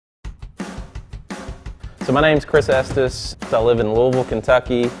So my name's Estes. I live in Louisville,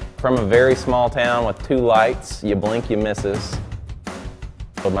 Kentucky, from a very small town with 2 lights. You blink, you miss us.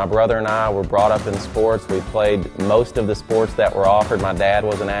 But my brother and I were brought up in sports. We played most of the sports that were offered. My dad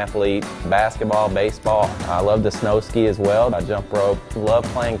was an athlete, basketball, baseball. I loved to snow ski as well. I jump rope. Loved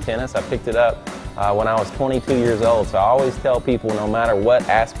playing tennis. I picked it up when I was 22 years old. So I always tell people, no matter what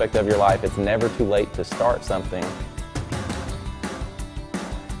aspect of your life, it's never too late to start something.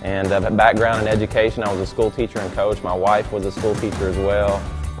 And a background in education, I was a school teacher and coach. My wife was a school teacher as well.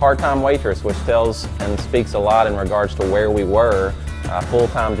 Part-time waitress, which tells and speaks a lot in regards to where we were.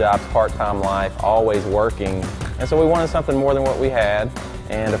 Full-time jobs, part-time life, always working. And so we wanted something more than what we had.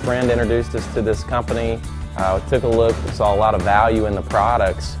 And a friend introduced us to this company. Took a look, saw a lot of value in the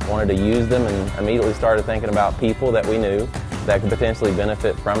products, wanted to use them, and immediately started thinking about people that we knew that could potentially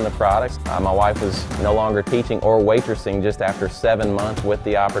benefit from the products. My wife was no longer teaching or waitressing just after 7 months with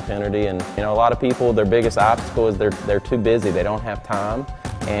the opportunity. And you know, a lot of people, their biggest obstacle is they're too busy, they don't have time.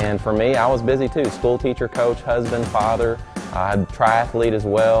 And for me, I was busy too. School teacher, coach, husband, father. I'm triathlete as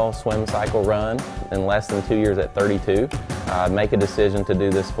well, swim, cycle, run. In less than 2 years at 32, I'd make a decision to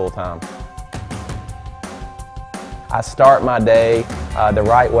do this full time. I start my day the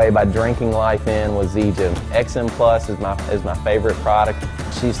right way by drinking life in with Zija. XM Plus is my favorite product.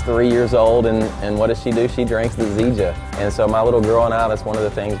 She's 3 years old, and what does she do? She drinks the Zija. And so my little girl and I, that's one of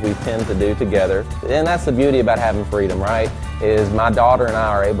the things we tend to do together. And that's the beauty about having freedom, right? Is my daughter and I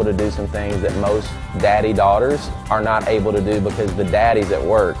are able to do some things that most daddy-daughters are not able to do because the daddy's at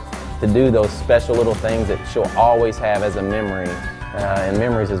work. To do those special little things that she'll always have as a memory. And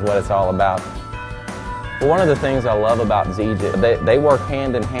memories is what it's all about. But one of the things I love about Zija, they work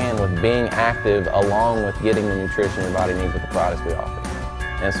hand in hand with being active along with getting the nutrition your body needs with the products we offer.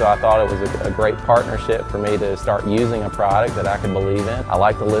 And so I thought it was a great partnership for me to start using a product that I could believe in. I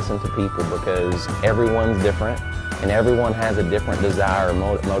like to listen to people because everyone's different and everyone has a different desire or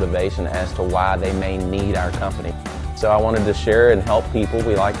motivation as to why they may need our company. So I wanted to share and help people.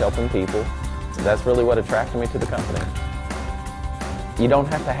 We like helping people. So that's really what attracted me to the company. You don't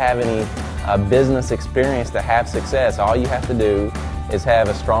have to have any business experience to have success. All you have to do is have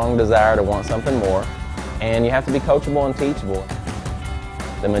a strong desire to want something more, and you have to be coachable and teachable.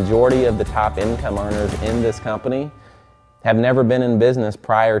 The majority of the top income earners in this company have never been in business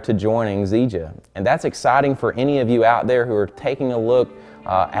prior to joining Zija. And that's exciting for any of you out there who are taking a look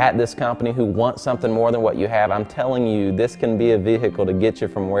at this company, who want something more than what you have. I'm telling you, this can be a vehicle to get you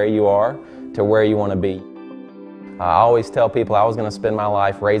from where you are to where you want to be. I always tell people I was going to spend my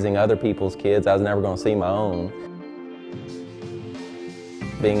life raising other people's kids. I was never going to see my own.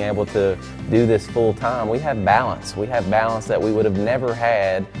 Being able to do this full time, we have balance. We have balance that we would have never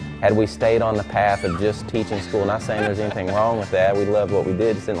had we stayed on the path of just teaching school. Not saying there's anything wrong with that. We loved what we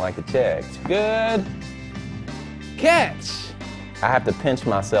did, just didn't like the check. Good catch. I have to pinch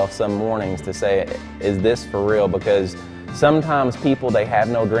myself some mornings to say, is this for real? Because sometimes people, they have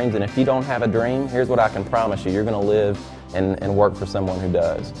no dreams, and if you don't have a dream, here's what I can promise you, you're going to live and work for someone who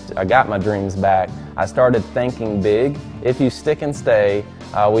does. I got my dreams back. I started thinking big. If you stick and stay,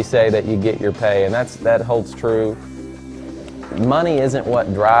 we say that you get your pay, and that holds true. Money isn't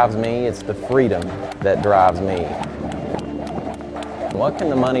what drives me, it's the freedom that drives me. What can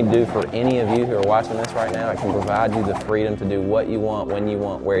the money do for any of you who are watching this right now? It can provide you the freedom to do what you want, when you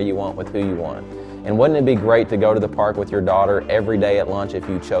want, where you want, with who you want. And wouldn't it be great to go to the park with your daughter every day at lunch if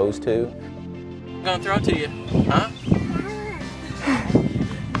you chose to? I'm gonna throw it to you, huh?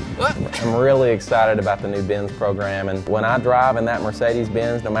 What? I'm really excited about the new Benz program, and when I drive in that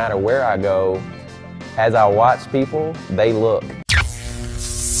Mercedes-Benz, no matter where I go, as I watch people, they look.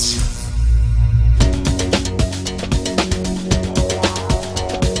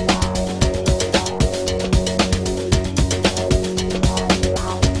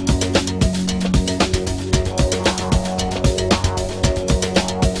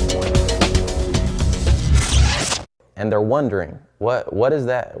 And they're wondering, what does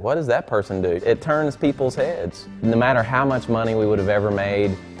that person do? It turns people's heads. No matter how much money we would have ever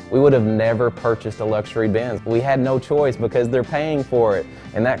made, we would have never purchased a luxury Benz. We had no choice because they're paying for it.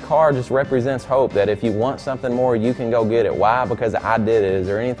 And that car just represents hope that if you want something more, you can go get it. Why? Because I did it. Is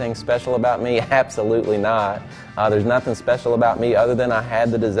there anything special about me? Absolutely not. There's nothing special about me other than I had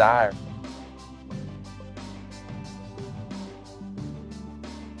the desire.